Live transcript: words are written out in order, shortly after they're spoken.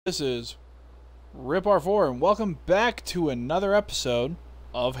This is Rip R4, and welcome back to another episode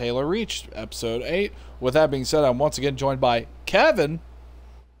of Halo Reach, episode 8. With that being said, I'm once again joined by Kevin,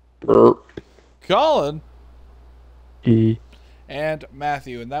 Collin, and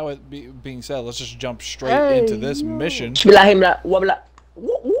Matthew. And that with being said, let's just jump straight into this mission. You got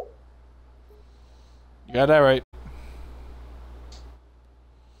that right.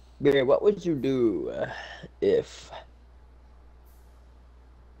 Gary, what would you do if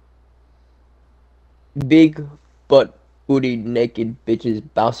big butt booty naked bitches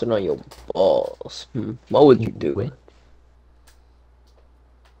bouncing on your balls? What would you do?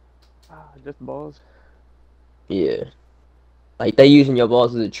 Just balls. Yeah. Like they using your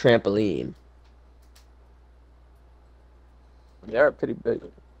balls as a trampoline. They're pretty big,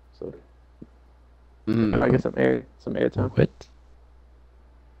 so I get some air time. What?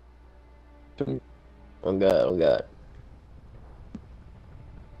 Oh god, oh god.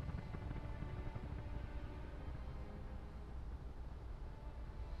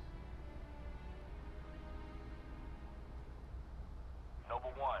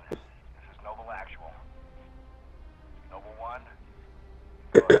 Noble 1, this is Noble Actual. Noble 1,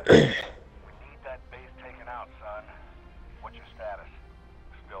 we need that base taken out, son. What's your status?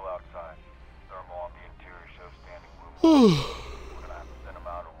 Still outside. Thermal on the interior shows standing room. We're gonna have to send them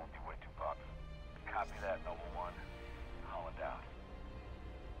out or we'll be way too popular. Copy that, Noble 1. Holland out.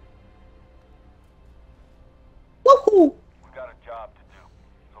 Woohoo! We got a job to do,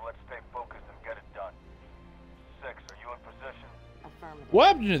 so let's stay focused and get it done. 6, are you in position? What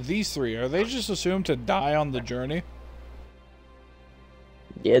happened to these three? Are they just assumed to die on the journey?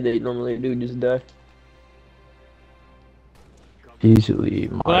 Yeah, they normally do just die. Easily.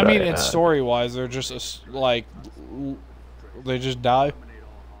 But I mean, in story-wise, they're just like they just die.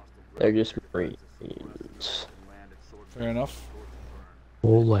 They're just Marines. Fair enough.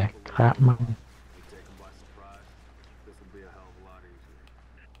 Holy crap, man.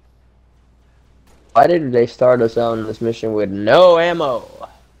 Why did they start us out on this mission with no ammo?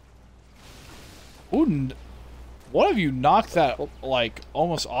 Ooh, one of you knocked that like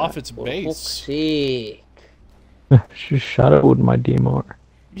almost off its base. Sick. She shot it with my DMR.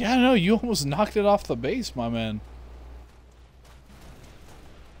 Yeah, no, you almost knocked it off the base, my man.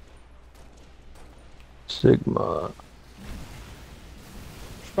 Sigma.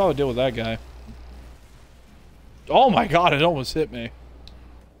 Should probably deal with that guy. Oh my god, it almost hit me.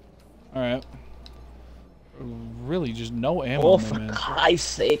 Alright. Really, just no ammo, Oh, my for man. Christ's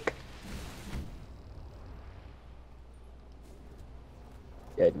sake.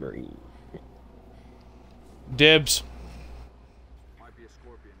 Dead Marine. Dibs. Might be a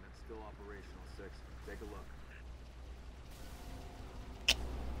Scorpion that's still operational, 6. Take a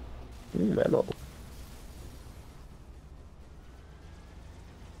look. Ammo.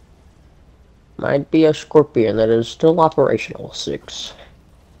 Might be a Scorpion that is still operational, 6.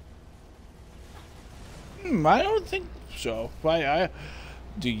 I don't think so.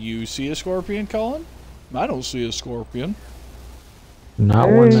 Do you see a scorpion, Colin? I don't see a scorpion. Not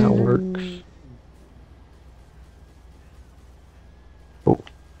one that works. Oh.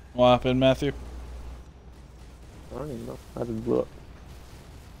 What happened, Matthew? I don't even know. I just blew up.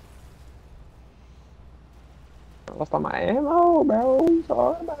 I lost all my ammo, bro.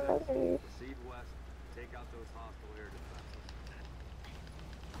 Sorry about it. Proceed west. Take out those hostile air defenses.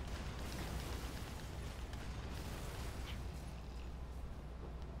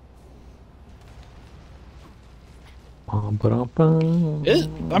 I'm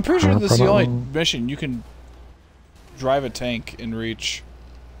pretty sure this is the only mission you can drive a tank and reach.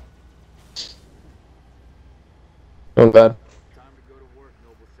 Oh god. Time to go to work,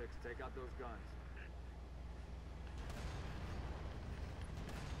 Noble 6. Take out those guns.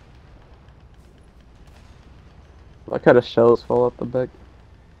 Look how the shells fall off the back.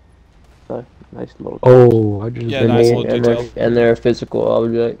 So, nice little. Oh, I just. Yeah, nice little and detail. and they're a physical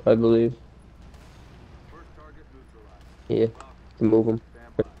object, I believe. First target neutralized. Yeah, to move them.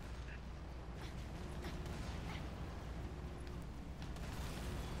 Stand by.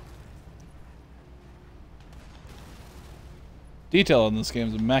 Detail in this game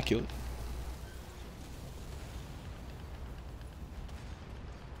is immaculate.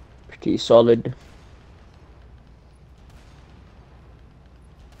 Pretty solid.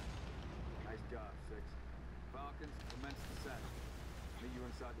 Nice job, 6. Falcons, commence descent. Meet you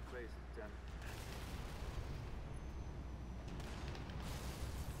inside the base, Lieutenant.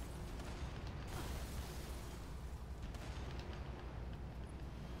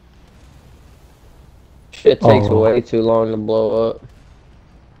 Shit takes Oh. way too long to blow up.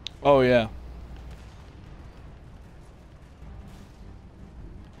 Oh yeah.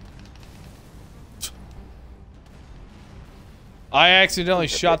 I accidentally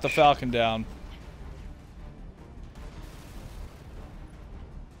shot the Falcon down.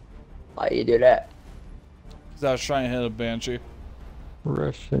 Why you do that? Because I was trying to hit a Banshee.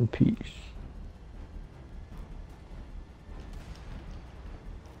 Rest in peace.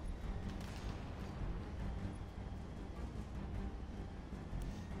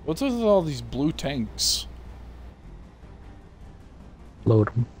 What's with all these blue tanks? Load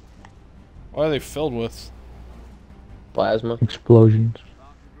them. What are they filled with? Plasma. Explosions.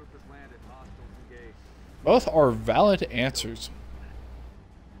 Both are valid answers.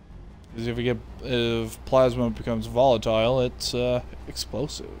 Because if plasma becomes volatile, it's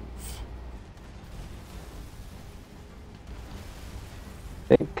explosive.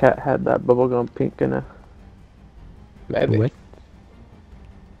 I think Cat had that bubblegum pink in it. Maybe. What?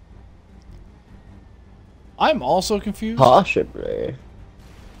 I'm also confused. Possibly.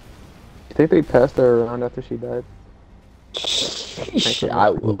 You think they passed her around after she died? I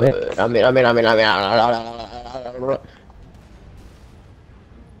would. I mean.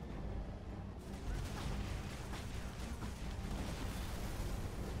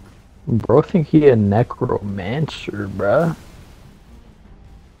 Bro, think he a necromancer, bruh.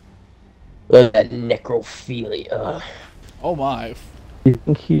 Look at that necrophilia. Oh my. You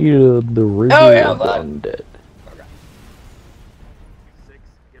think he the river Oh, yeah, of the bud. undead?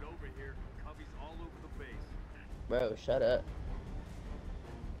 Get over here. Cubbies all over the base. Bro, shut up.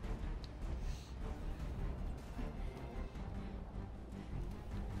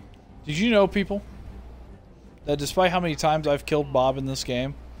 Did you know, people, that despite how many times I've killed Bob in this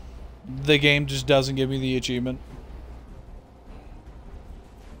game, the game just doesn't give me the achievement?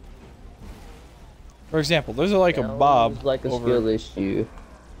 For example, there's like a Bob Sounds like a over skill issue.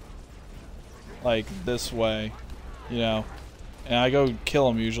 like this way, you know, and I go kill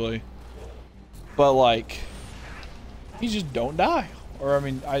him usually, but like he just don't die, or I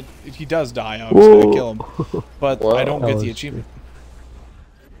mean, if he does die, obviously I kill him, but I don't get the achievement.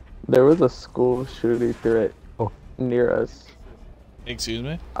 There was a school shooting threat near us, Excuse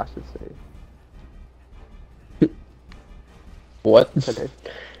me? I should say. What? Okay.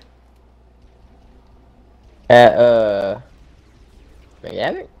 At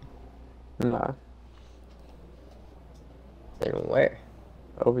Miami? Nah, Then where?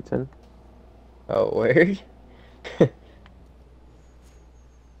 Overton. Oh, word?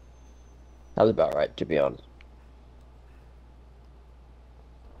 That was about right, to be honest.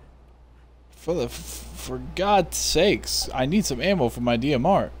 For God's sakes, I need some ammo for my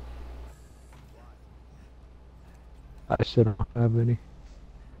DMR. I still don't have any.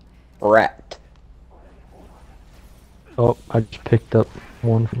 Rat. Oh, I just picked up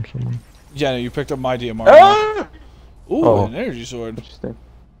one from someone. Yeah, no, you picked up my DMR. Ah! Ooh, Oh. an energy sword. Interesting.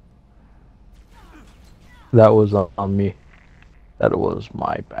 That was on me. That was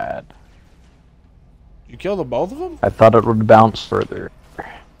my bad. You killed the both of them? I thought it would bounce further.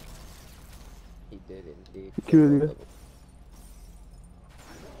 He did indeed. Kill you.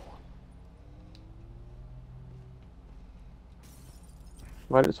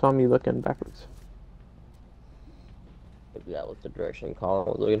 Why did it saw me looking backwards? Maybe that was the direction Collin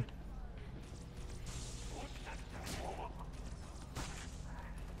was looking.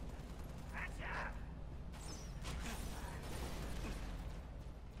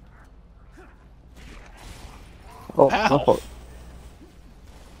 Oh, Ow. my fault.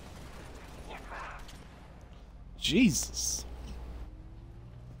 Jesus.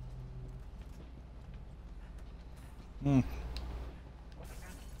 Hmm.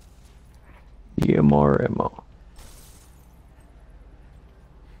 DMR ammo.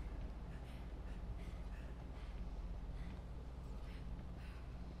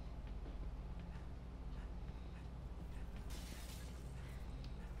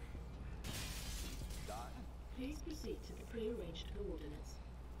 Please proceed to the prearranged coordinates.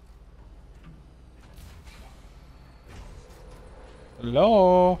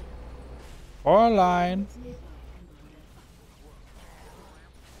 Hello? Caroline. Nearby,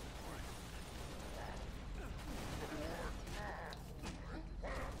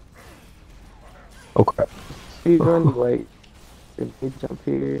 Oh crap. Speed run, wait. Did he jump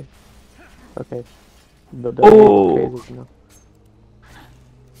here? Okay. The Oh. crazy, you know.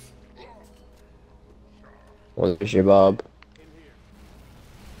 Where's your Bob?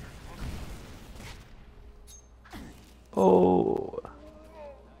 Oh.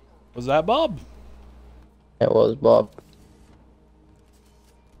 Was that Bob? That was Bob.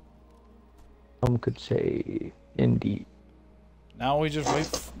 Some could say indeed. Now we just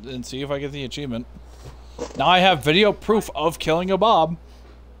wait and see if I get the achievement. Now I have video proof of killing a Bob.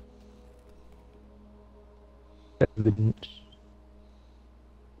 Evidence.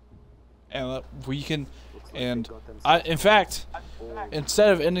 and we can. And in fact,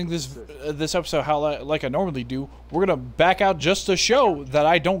 instead of ending this episode how like I normally do, we're gonna back out just to show that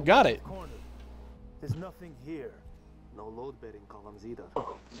I don't got it. There's nothing here. No load bearing columns either.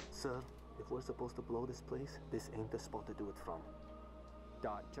 Sir, if we're supposed to blow this place, this ain't the spot to do it from.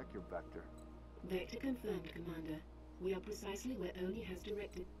 Dot, check your vector. Vector confirmed, Commander. We are precisely where Oni has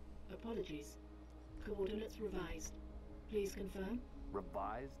directed. Apologies. Coordinates revised. Please confirm.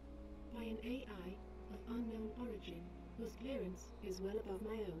 Revised? By an AI of unknown origin, whose clearance is well above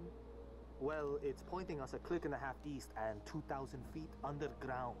my own. Well, it's pointing us a click and a half east and 2,000 feet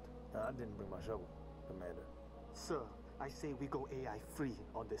underground. I didn't bring my shovel, Commander. Sir, I say we go AI free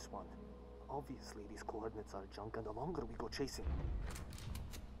on this one. Obviously, these coordinates are junk, and the longer we go chasing.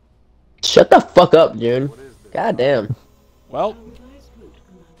 Shut the fuck up, June. God damn. Well, Our revised route,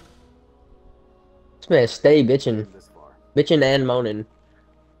 Commander. This man stay bitching. Bitching and moaning.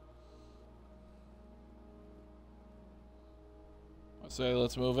 I say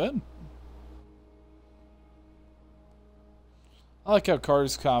let's move in. I like how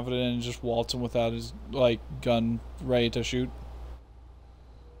Carter's confident and just waltzing without his like gun ready to shoot.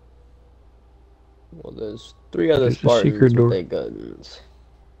 Well, there's 3 other There's a Spartans secret door. with their guns.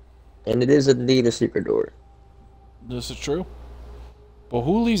 And it is indeed a secret door. This is true. But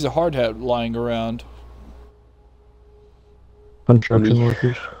who leaves a hard hat lying around? Construction Me.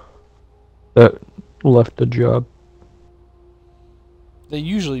 workers that left the job. They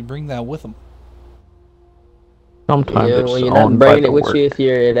usually bring that with them. Sometimes Yeah, it's well, you're not owned by bringing the it with work. you if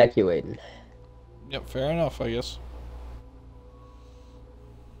you're evacuating. Yep, fair enough, I guess.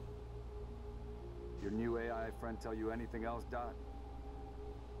 Your new AI friend tell you anything else, Dot?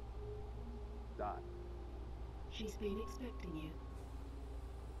 Dot. She's been expecting you.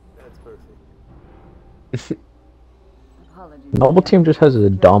 That's perfect. Apologies. Noble Team just has a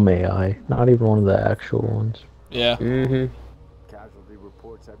dumb AI, not even one of the actual ones. Yeah. Mm-hmm. Casualty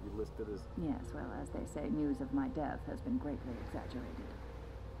reports have you listed as... Yes, well, as they say, news of my death has been greatly exaggerated.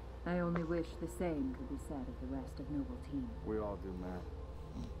 I only wish the same could be said of the rest of Noble Team. We all do,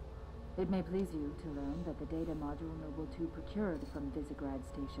 man. It may please you to learn that the data module Noble 2 procured from Visegrad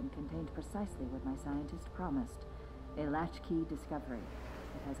Station contained precisely what my scientist promised. A latchkey discovery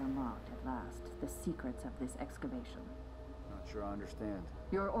that has unlocked, at last, the secrets of this excavation. Not sure I understand.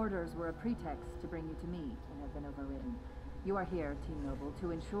 Your orders were a pretext to bring you to me and have been overridden. You are here, Team Noble,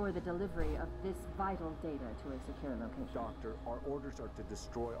 to ensure the delivery of this vital data to a secure location. Doctor, our orders are to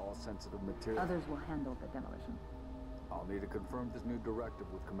destroy all sensitive material. Others will handle the demolition. I'll need to confirm this new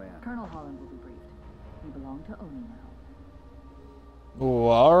directive with command. Colonel Collin will be briefed. You belong to Oni now. Ooh,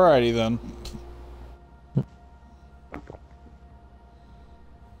 alrighty then.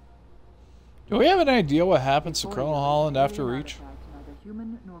 Do we have an idea what happens to Colonel Holland after Reach? Neither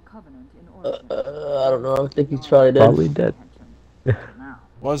human nor covenant in origin. I don't know. I think he's probably dead. Probably dead. Now,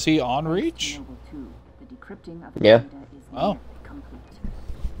 Was he on Reach? Noble 2, the decrypting of the Yeah. data is Oh. nearly complete.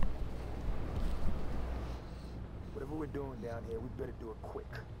 Whatever we're doing down here, we better do it quick.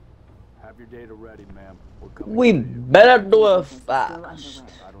 Have your data ready, ma'am. We're coming We for you. better do it Still fast.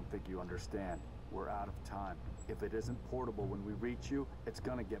 underway. I don't think you understand. We're out of time. If it isn't portable when we reach you, it's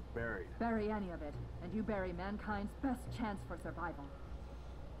gonna get buried. Bury any of it, and you bury mankind's best chance for survival.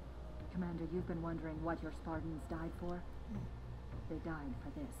 Commander, you've been wondering what your Spartans died for? They died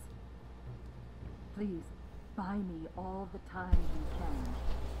for this. Please, buy me all the time you can.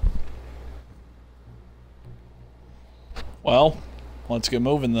 Well, let's get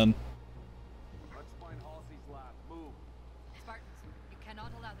moving then. Let's find Halsey's lab. Move. Spartans, you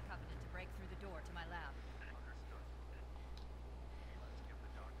cannot allow the Covenant to break through the door to my lab. Understood. Let's give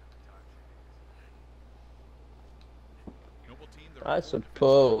the doctor the time she needs. Noble team, there I are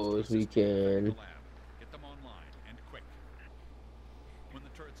suppose we systems in can. the lab. Get them online and quick. When the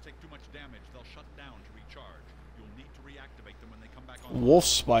turrets take too much damage, they'll shut down to recharge. You'll need to reactivate them when they come back on. Wolf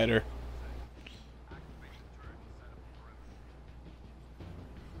spider.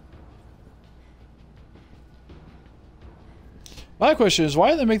 My question is,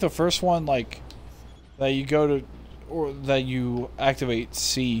 why did they make the first one like that you go to, or that you activate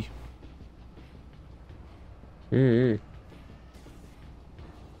C? Mm-hmm.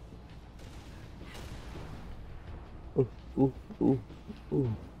 Ooh, ooh,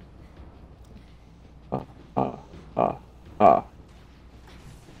 ooh.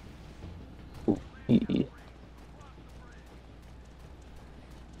 Ooh, ee. I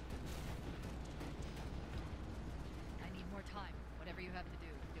need more time. Whatever you have to do,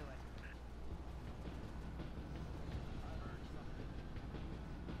 do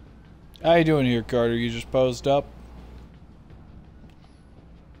it. How you doing here, Carter? You just posed up?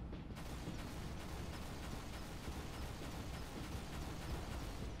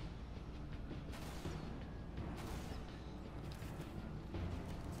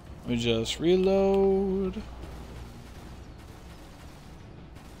 Let me just reload.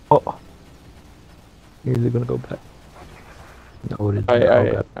 Oh. Is it gonna go back? No, it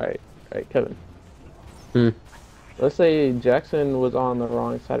isn't. Alright, Kevin. Hmm. Let's say Jackson was on the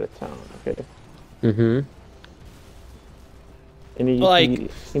wrong side of town, okay? Mm-hmm. And he Like, he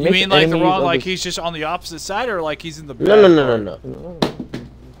you makes mean like the enemies wrong, of like his- he's just on the opposite side, or like he's in the No, bad no, no, part? no, no.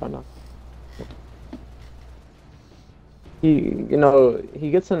 Why not? He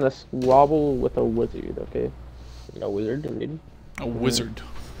gets in a squabble with a wizard, okay? No wizard, indeed. A wizard.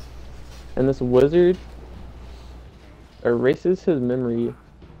 And this wizard erases his memory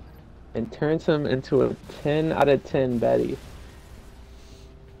and turns him into a 10 out of 10 baddie.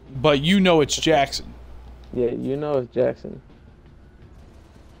 But you know it's Jackson. Yeah, you know it's Jackson.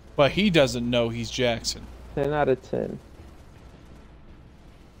 But he doesn't know he's Jackson. 10 out of 10.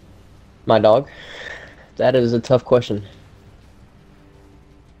 My dog. That is a tough question.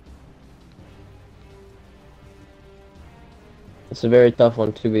 It's a very tough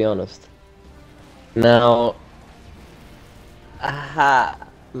one, to be honest. Now, aha.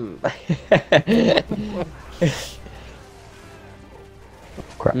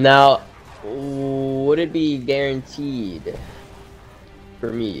 Crap. Now, would it be guaranteed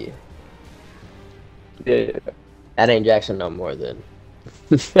for me? Yeah. That ain't Jackson no more then.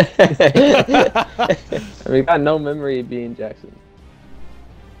 I mean, got no memory of being Jackson.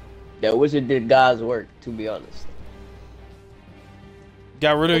 The wizard did God's work, to be honest.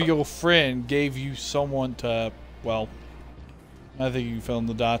 Got rid of your friend, gave you someone to, well, I think you fill in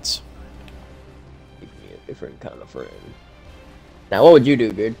the dots. Give me a different kind of friend. Now, what would you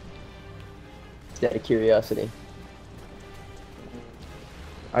do, Beard? Just out of curiosity.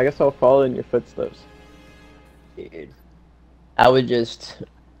 I guess I'll follow in your footsteps. Dude. I would just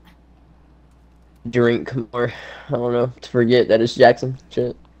drink more. I don't know, to forget that it's Jackson.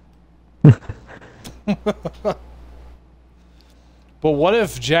 Shit. But what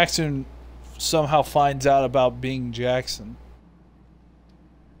if Jackson somehow finds out about being Jackson?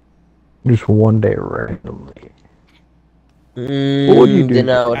 Just one day randomly. What would you do? Then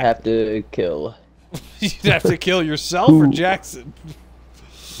I would have to kill. You'd have to kill yourself or Jackson?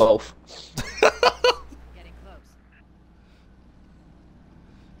 Both. Getting close.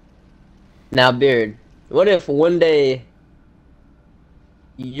 Now, Beard, what if one day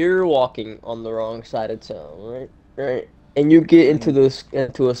you're walking on the wrong side of town, right? And you get into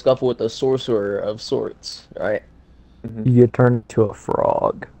a scuffle with a sorcerer of sorts, right? You get turned into a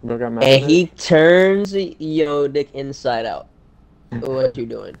frog. And he turns your dick inside out. What you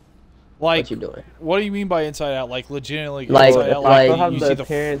doing? Like, what you doing? What do you mean by inside out? Like legitimately Like- inside out? like- Like you see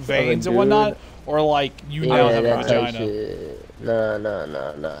the veins and whatnot, or like you now have a that type vagina? shit.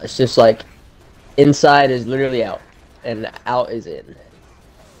 No. It's just like inside is literally out, and out is in.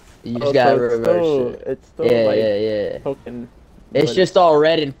 You just gotta reverse it. It's still Yeah, like yeah. poking. It's just all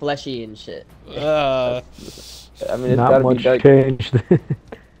red and fleshy and shit. I mean, it's Not gotta much be dark. changed.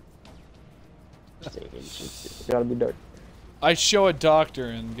 It's gotta be dark. I show a doctor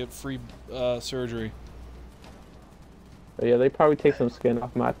and get free surgery. But yeah, they probably take some skin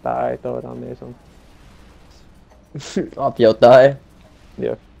off my thigh, throw it on there, something. Off your thigh.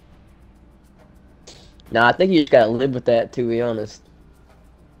 Yeah. Nah, I think you just gotta live with that, to be honest.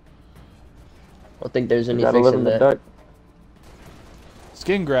 I don't think there's any You gotta live fixing in the that. dark,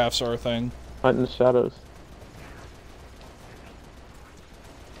 Skin grafts are a thing. hunt in the shadows.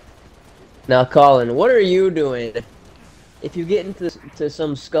 Now, Collin, what are you doing if you get into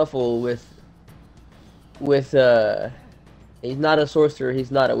some scuffle with he's not a sorcerer,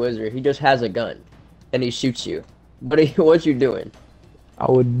 he's not a wizard, he just has a gun, and he shoots you. What you doing? I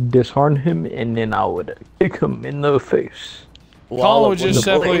would disarm him and then I would kick him in the face. Colin would just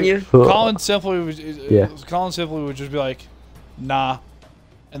simply, Colin simply would just be like, nah,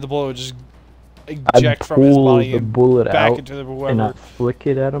 and the bullet would just eject I'd from his pull body the and bullet back out into the and whoever. I'd flick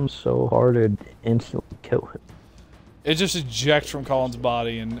it at him so hard it'd instantly kill him. It just ejects from Colin's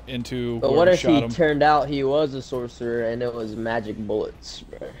body and into But whoever what if shot he him. turned out he was a sorcerer and it was magic bullets,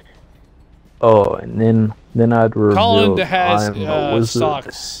 bro? Oh, and then I'd reveal Colin has I'm a wizard,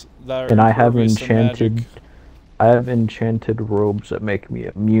 socks that are and I have impervious to enchanted. magic. I have enchanted robes that make me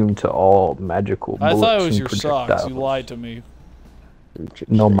immune to all magical I bullets thought it was and your socks. You projectiles. lied to me.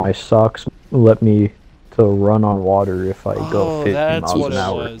 No, my socks let me to run on water if I go Oh, 50 that's miles what an it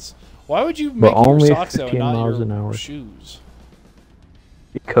hour. was. Why would you But make your only socks though, and 15 not miles your an hour. shoes?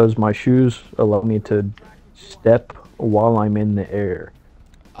 Because my shoes allow me to step while I'm in the air.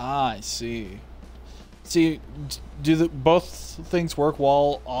 Ah, I see. See, do both things work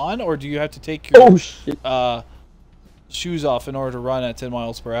while on, or do you have to take your shoes off in order to run at 10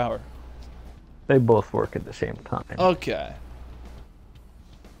 miles per hour. They both work at the same time. Okay.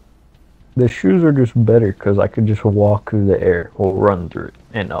 The shoes are just better because I could just walk through the air or run through it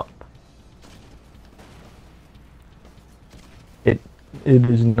and up. It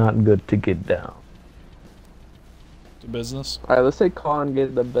is not good to get down. To business. Alright, let's say Collin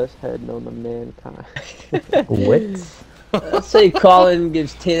gets the best head known to mankind. What? Let's say Collin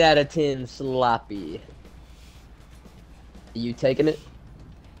gives 10 out of 10 sloppy. Are you taking it?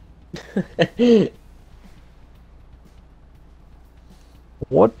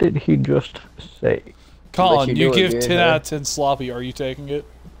 What did he just say? Collin, you give 10 out of 10 sloppy. Are you taking it?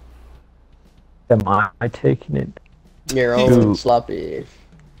 Am I taking it? Your own sloppy.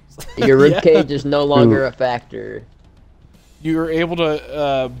 Your ribcage is no longer a factor. You're able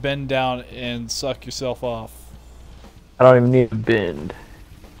to bend down and suck yourself off. I don't even need to bend.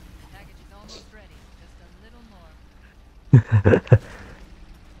 Package is almost ready. Just a little more.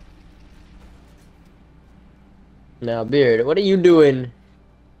 Now, Beard, what are you doing?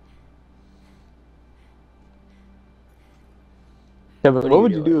 Kevin, What what are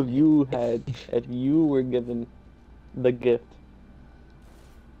would you you do if you were given the gift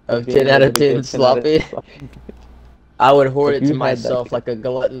Of 10 out of 10 sloppy? I would hoard If it to you had that myself gift. like a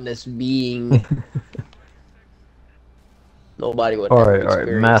gluttonous being. Nobody would All ever right,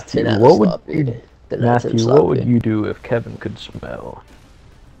 experience Matthew. 10 out of What would sloppy. 10 out of 10 Matthew? What would sloppy. you do if Kevin could smell?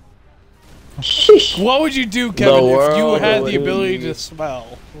 Sheesh. What would you do, Kevin, if you world had the would ability be- to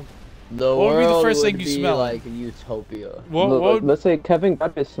smell? The What would be the world first thing would you be smell? like utopia. What Let's say Kevin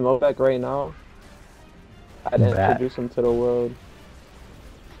got his smoke back right now. I'd Bat. introduce him to the world.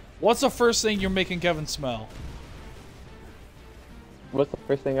 What's the first thing you're making Kevin smell? What's the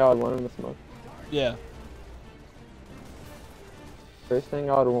first thing I would want him to smell? Yeah. First thing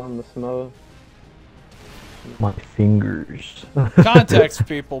I would want him to smell. My fingers. Context,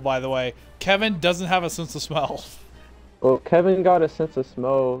 people, by the way. Kevin doesn't have a sense of smell. Well, Kevin got a sense of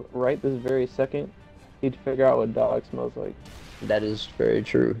smell right this very second. He'd figure out what dog smells like. That is very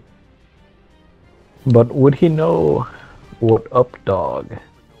true. But would he know what Updog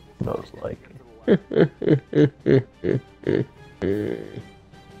smells like? Do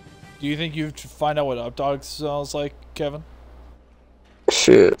you think you'd find out what Updog smells like, Kevin?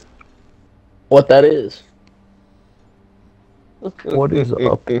 Shit. What that is? What is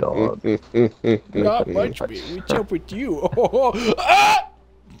Updog? Not much, me. What's up with you? Ah!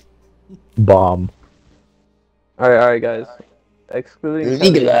 Bomb. Alright, guys. Excluding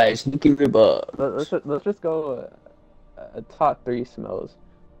Legalize nuclear bomb. Let's just go top 3 smells.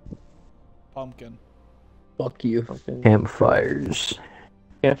 Pumpkin. Fuck you. Pumpkin. Campfires.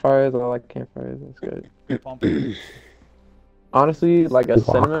 Campfires, I like campfires. That's good. Pumpkin. Honestly, like a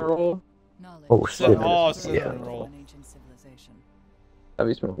cinnamon roll. Oh, cinnamon. Oh, cinnamon roll.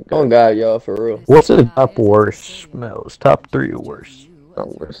 That'd be smelling good. Oh god, y'all, for real. What's the top worst smells? Top 3 worst. Top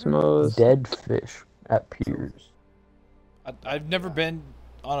worst smells. Dead fish at piers. I've never been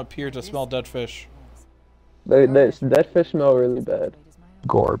on a pier to smell dead fish. That fish smell really bad.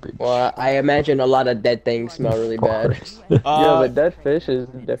 Garbage. Well, I imagine a lot of dead things smell really bad. Yeah, but dead fish is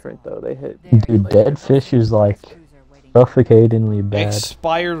different though. They hit. Dude, dead fish is like suffocatingly bad.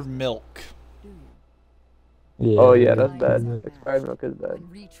 Expired milk. Yeah. Oh yeah, that's bad. Expired milk is bad.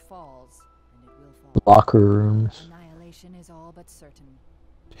 Locker rooms. Annihilation is all but certain.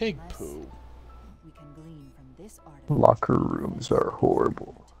 Pig poo. We can glean from this artifact. Locker rooms are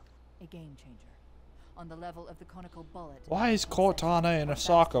horrible. A game changer. On the level of the conical bullet. Why is Cortana in a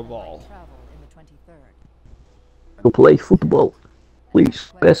soccer ball? Travel in the 23rd. Go play football.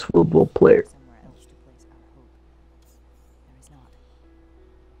 Please, best football player. Somewhere else to place our hope. There is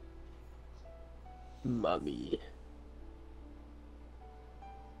not. Mommy.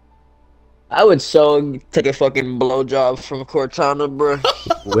 I would so take a fucking blowjob from Cortana, bro.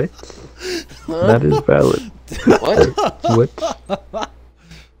 What? That is valid. What? What?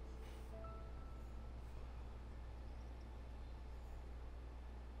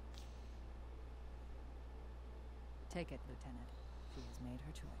 Take it, Lieutenant. She has made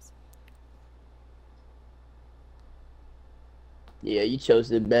her choice. Yeah, you chose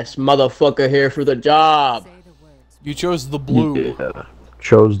the best motherfucker here for the job. Say the words. You chose the blue. Yeah.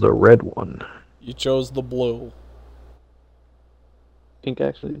 Chose the red one. You chose the blue. Pink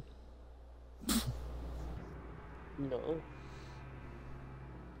actually. No.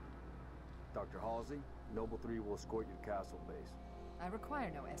 Dr. Halsey, Noble 3 will escort you to Castle Base. I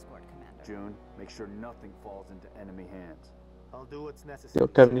require no escort, Commander. June, make sure nothing falls into enemy hands. I'll do what's necessary. Yo,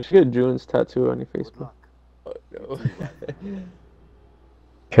 Kevin, you should get June's tattoo on your Good Facebook. luck. Oh, no.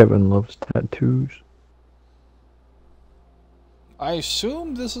 Kevin loves tattoos. I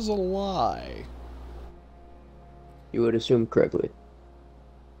assume this is a lie. You would assume correctly.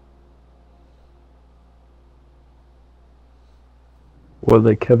 Or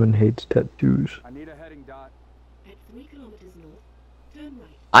that Kevin hates tattoos. I need a heading dot. At 3 kilometers north, turn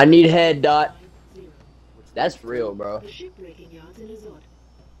right. I need head dot. That's real, bro. The shipbreaking yards in Azod.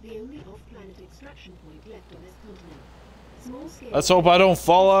 The only off-planet extraction point left on this continent. Small-scale. Let's hope I don't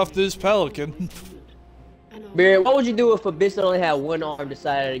fall off this pelican. Beard, what would you do if a bitch that only had one arm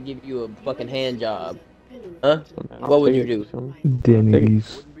decided to give you a fucking hand job? Huh? What would you do?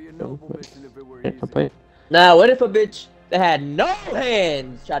 Denny's. Nah, what if a bitch that had no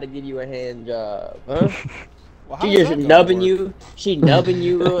hands tried to give you a hand job? Huh? Well, She just nubbing you. She nubbing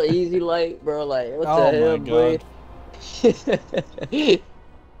you real easy, like, bro. Like, what the hell, boy?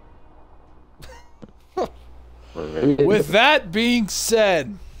 With that being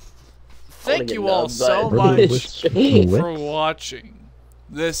said, thank you all so much for watching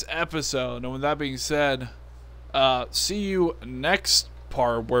this episode. And with that being said, see you next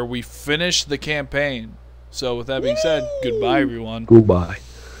part where we finish the campaign. So with that being said, goodbye, everyone. Goodbye.